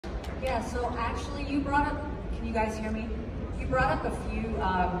Yeah, so actually you brought up, can you guys hear me? You brought up a few,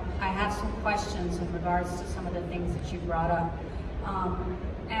 I have some questions in regards to some of the things that you brought up.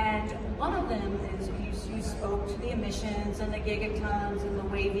 And one of them is you spoke to the emissions and the gigatons and the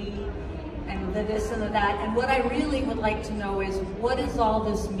wavy and the this and the that. And what I really would like to know is, what does all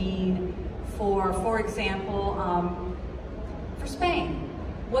this mean for example, for Spain?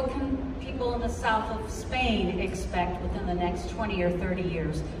 What can people in the south of Spain expect within the next 20 or 30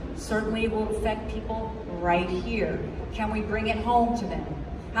 years? Certainly it will affect people right here. Can we bring it home to them?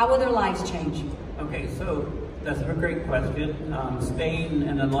 How will their lives change? Okay, so that's a great question. Spain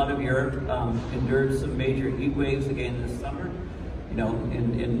and a lot of Europe endured some major heat waves again this summer. You know,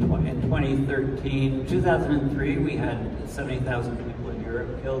 in 2013, 2003, we had 70,000 people in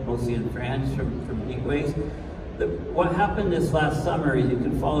Europe killed, mostly in France, from heat waves. What happened this last summer, you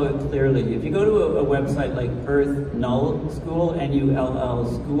can follow it clearly. If you go to a website like Earth Null School, N-U-L-L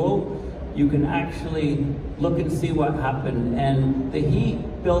School, you can actually look and see what happened. And the heat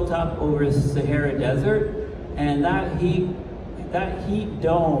built up over the Sahara Desert, and that heat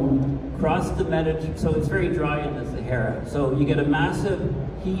dome crossed the Mediterranean, so it's very dry in the Sahara. So you get a massive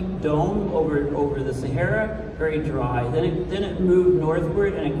heat dome over the Sahara, very dry. Then it moved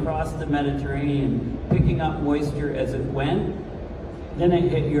northward and it crossed the Mediterranean, picking up moisture as it went. Then it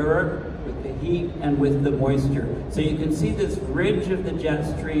hit Europe with the heat and with the moisture. So you can see this ridge of the jet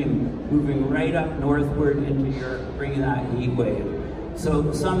stream moving right up northward into Europe, bringing that heat wave. So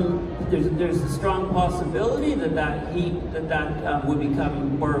there's a strong possibility that heat would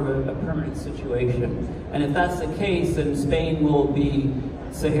become more of a permanent situation. And if that's the case, then Spain will be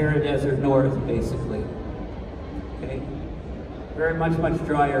Sahara Desert North, basically. Okay, very much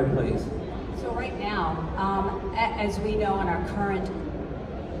drier place. So right now, as we know in our current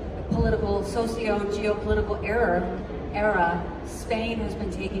political, socio-geopolitical era, Spain has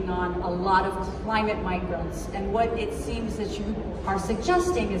been taking on a lot of climate migrants. And what it seems that you are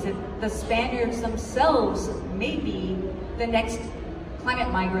suggesting is that the Spaniards themselves may be the next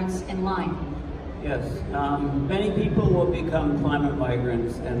climate migrants in line. Yes, many people will become climate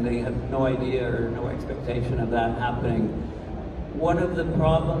migrants, and they have no idea or no expectation of that happening. One of the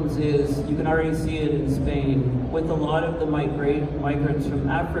problems is, you can already see it in Spain, with a lot of the migrants from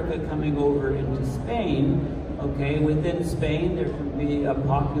Africa coming over into Spain. Okay, within Spain there can be a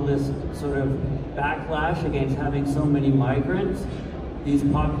populist sort of backlash against having so many migrants. These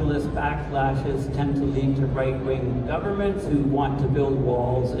populist backlashes tend to lead to right-wing governments who want to build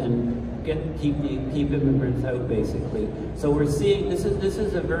walls and keep immigrants out, basically. So we're seeing this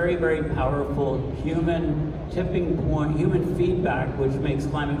is a very powerful human tipping point, human feedback, which makes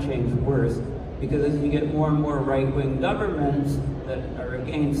climate change worse. Because as you get more and more right-wing governments that are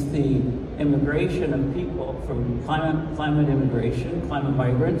against the immigration of people from climate immigration, climate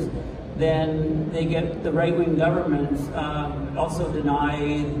migrants, then they get the right-wing governments also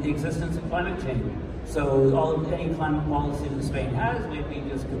deny the existence of climate change. So any climate policy that Spain has may be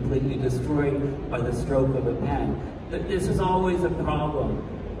just completely destroyed by the stroke of a pen. This is always a problem.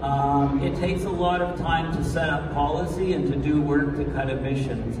 It takes a lot of time to set up policy and to do work to cut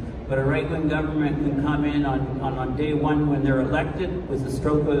emissions. But a right-wing government can come in on day one when they're elected with the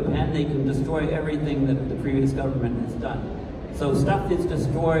stroke of a pen. They can destroy everything that the previous government has done. So stuff is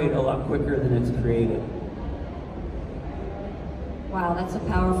destroyed a lot quicker than it's created. Wow, that's a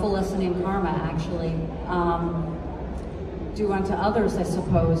powerful lesson in karma, actually. Do unto others, I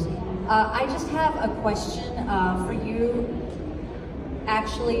suppose. I just have a question for you,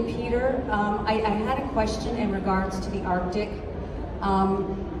 actually, Peter. I had a question in regards to the Arctic.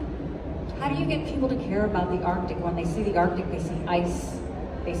 How do you get people to care about the Arctic? When they see the Arctic, they see ice,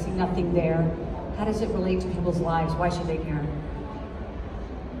 they see nothing there. How does it relate to people's lives? Why should they care?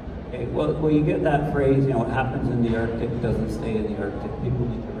 Okay, well, you get that phrase, what happens in the Arctic doesn't stay in the Arctic. People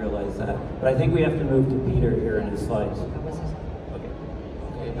need to realize that. But I think we have to move to Peter here in his slides.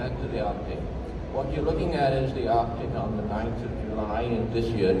 Okay, back to the Arctic. What you're looking at is the Arctic on the 9th of July in this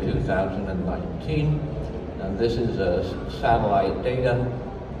year, 2019. And this is satellite data,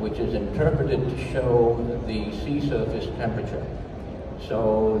 which is interpreted to show the sea surface temperature.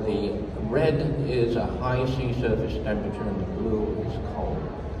 So the red is a high sea surface temperature and the blue is cold.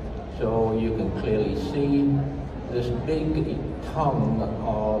 So you can clearly see this big tongue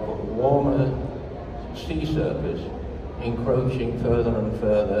of warmer sea surface encroaching further and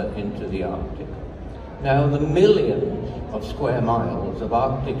further into the Arctic. Now, the millions of square miles of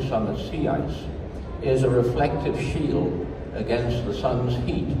Arctic summer sea ice is a reflective shield against the sun's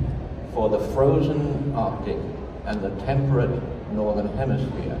heat for the frozen Arctic and the temperate northern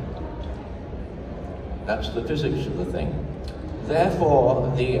hemisphere. That's the physics of the thing.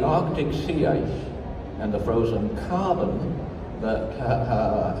 Therefore, the Arctic sea ice and the frozen carbon that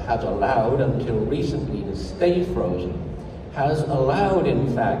has allowed until recently to stay frozen has allowed,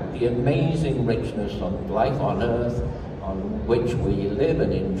 in fact, the amazing richness of life on Earth on which we live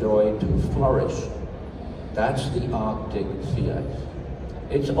and enjoy to flourish. That's the Arctic sea ice.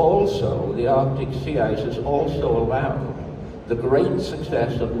 It's also, the Arctic sea ice has also allowed the great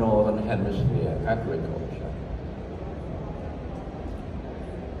success of Northern Hemisphere agriculture.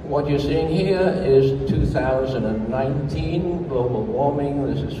 What you're seeing here is 2019 global warming.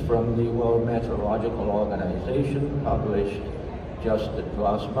 This is from the World Meteorological Organization, published just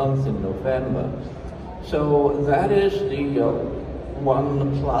last month in November. So that is the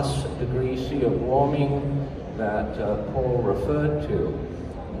 1+ degrees C of warming that Paul referred to.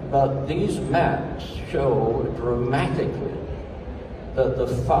 But these maps show dramatically that the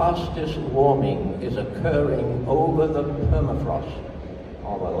fastest warming is occurring over the permafrost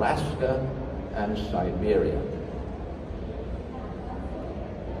of Alaska and Siberia.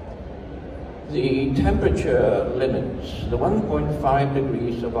 The temperature limits, the 1.5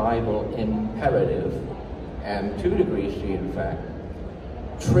 degree survival imperative, and 2 degrees C in fact,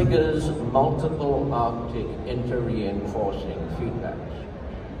 triggers multiple Arctic inter-reinforcing feedbacks.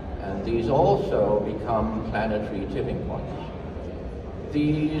 And these also become planetary tipping points.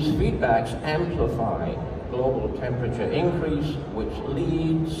 These feedbacks amplify global temperature increase, which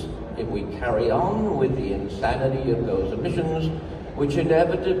leads, if we carry on with the insanity of those emissions, which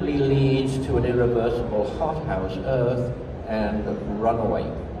inevitably leads to an irreversible hothouse Earth and runaway.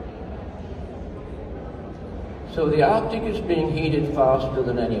 So the Arctic is being heated faster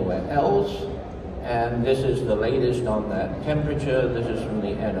than anywhere else, and this is the latest on that temperature. This is from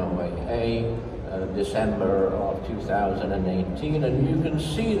the NOAA, December of 2018, and you can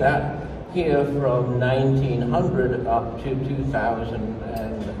see that here from 1900 up to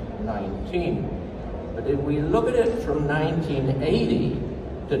 2019. But if we look at it from 1980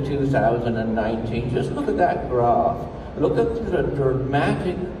 to 2019, just look at that graph. Look at the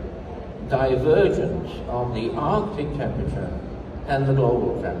dramatic divergence of the Arctic temperature and the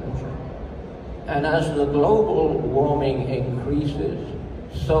global temperature. And as the global warming increases,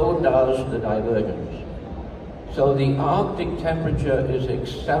 so does the divergence. So the Arctic temperature is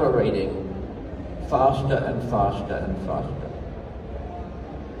accelerating faster and faster and faster.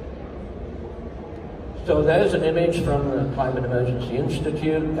 So there's an image from the Climate Emergency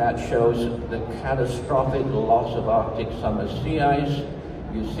Institute that shows the catastrophic loss of Arctic summer sea ice.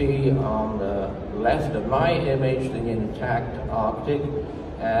 You see on the left of my image the intact Arctic,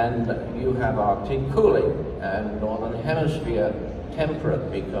 and you have Arctic cooling and Northern Hemisphere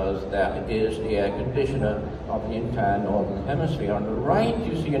temperate, because that is the air conditioner of the entire Northern Hemisphere. On the right,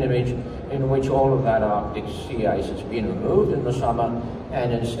 you see an image in which all of that Arctic sea ice has been removed in the summer,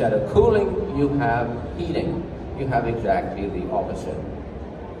 and instead of cooling, you have heating. You have exactly the opposite.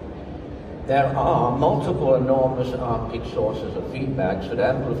 There are multiple enormous Arctic sources of feedbacks that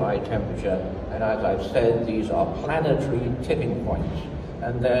amplify temperature, and as I've said, these are planetary tipping points.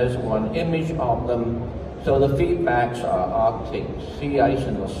 And there's one image of them. So the feedbacks are Arctic sea ice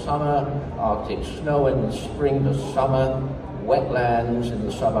in the summer, Arctic snow in the spring to summer, wetlands in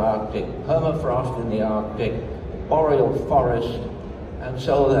the subarctic, permafrost in the Arctic, boreal forest, and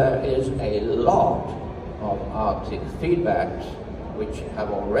so there is a lot of Arctic feedbacks which have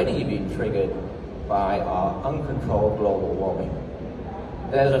already been triggered by our uncontrolled global warming.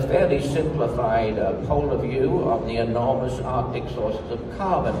 There's a fairly simplified polar view of the enormous Arctic sources of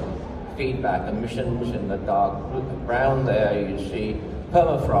carbon feedback emissions. In the dark brown there you see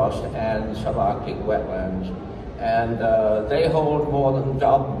permafrost and subarctic wetlands, and they hold more than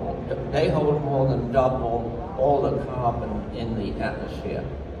double all the carbon in the atmosphere.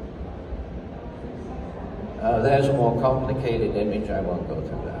 There's a more complicated image, I won't go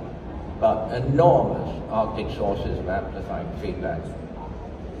through that, but enormous Arctic sources of amplifying feedback.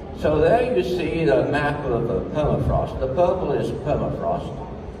 So there you see the map of the permafrost. The purple is permafrost,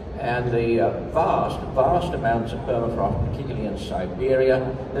 and the vast amounts of permafrost, particularly in Siberia.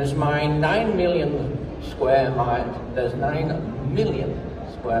 There's 9 million square miles. There's 9 million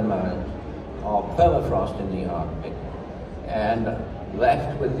square miles of permafrost in the Arctic, and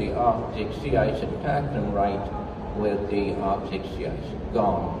left with the Arctic sea ice intact, and right with the Arctic sea ice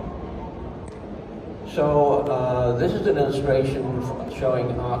gone. So this is an illustration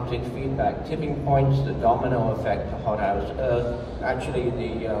showing Arctic feedback tipping points, the domino effect to hothouse Earth. Actually,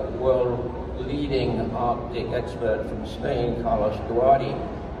 the world-leading Arctic expert from Spain, Carlos Duarte,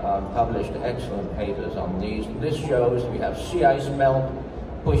 published excellent papers on these. This shows we have sea ice melt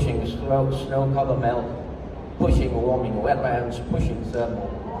pushing snow cover melt, pushing warming wetlands, pushing thermal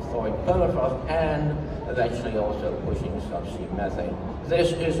thawing permafrost, and eventually also pushing subsea methane.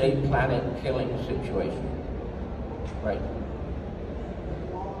 This is a planet-killing situation. Right.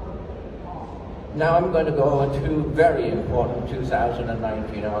 Now I'm going to go over two very important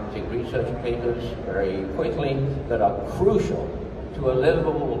 2019 Arctic research papers very quickly that are crucial to a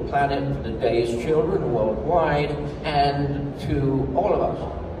livable planet for today's children worldwide and to all of us,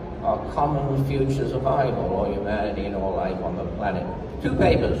 our common future survival, or humanity and all life on the planet. Two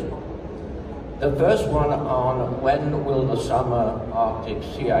papers. The first one on when will the summer Arctic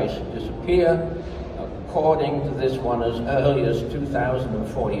sea ice disappear, according to this one as early as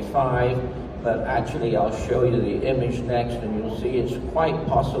 2045, but actually I'll show you the image next and you'll see it's quite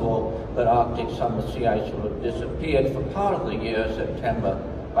possible that Arctic summer sea ice will have disappeared for part of the year, September,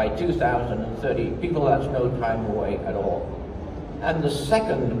 by 2030. People, that's no time away at all. And the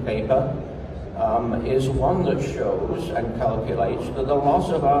second paper is one that shows and calculates that the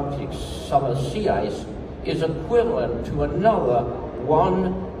loss of Arctic summer sea ice is equivalent to another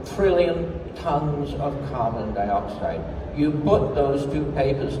 1 trillion tons of carbon dioxide. You put those two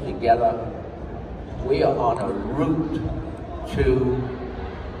papers together, we are on a route to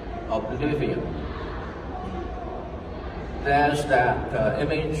oblivion. There's that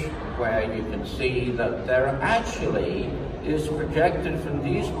image where you can see that there actually is projected from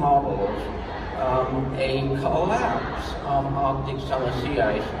these models a collapse of Arctic summer sea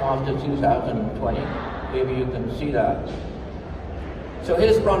ice after 2020. Maybe you can see that. So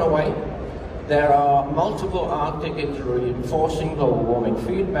here's runaway. There are multiple Arctic reinforcing global warming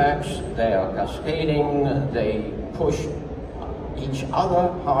feedbacks. They are cascading. They push each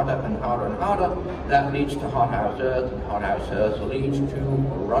other harder and harder and harder. That leads to hothouse Earth, and hothouse Earth leads to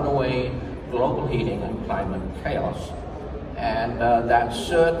runaway global heating and climate chaos. And that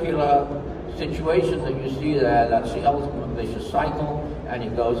circular situation that you see there, that's the ultimate vicious cycle, and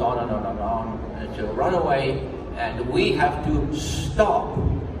it goes on and on and on. And it's a runaway, and we have to stop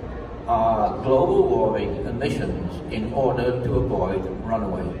global warming emissions in order to avoid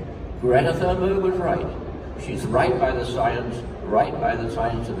runaway. Greta Thunberg was right. She's right by the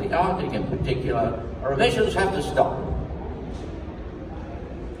science of the Arctic in particular. Our emissions have to stop.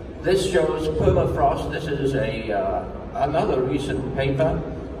 This shows permafrost. This is another recent paper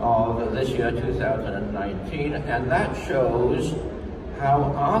of this year, 2019, and that shows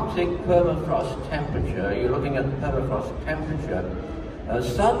how Arctic permafrost temperature, you're looking at permafrost temperature,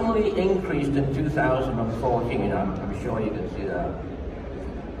 suddenly increased in 2014. I'm sure you can see that.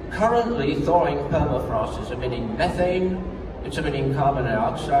 Currently, thawing permafrost is emitting methane, it's emitting carbon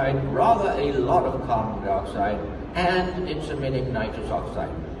dioxide, rather a lot of carbon dioxide, and it's emitting nitrous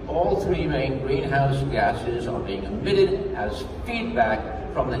oxide. All three main greenhouse gases are being emitted as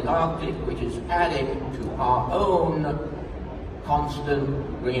feedback from the Arctic, which is adding to our own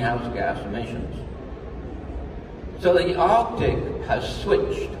constant greenhouse gas emissions. So the Arctic has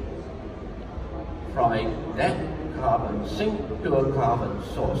switched from a net carbon sink to a carbon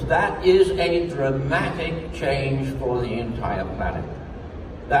source. That is a dramatic change for the entire planet.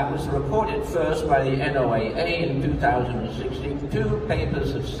 That was reported first by the NOAA in 2016. Two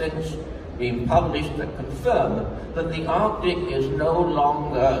papers have since been published that confirm that the Arctic is no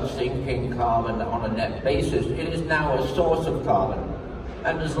longer sinking carbon on a net basis. It is now a source of carbon.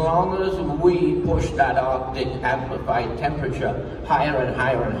 And as long as we push that Arctic amplified temperature higher and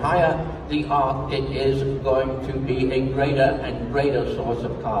higher and higher, the Arctic is going to be a greater and greater source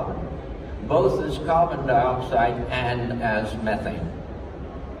of carbon, both as carbon dioxide and as methane.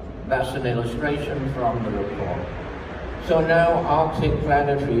 That's an illustration from the report. So now Arctic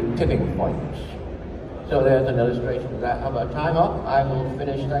planetary tipping points. So there's an illustration of that. How about time up? I will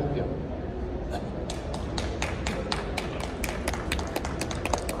finish. Thank you.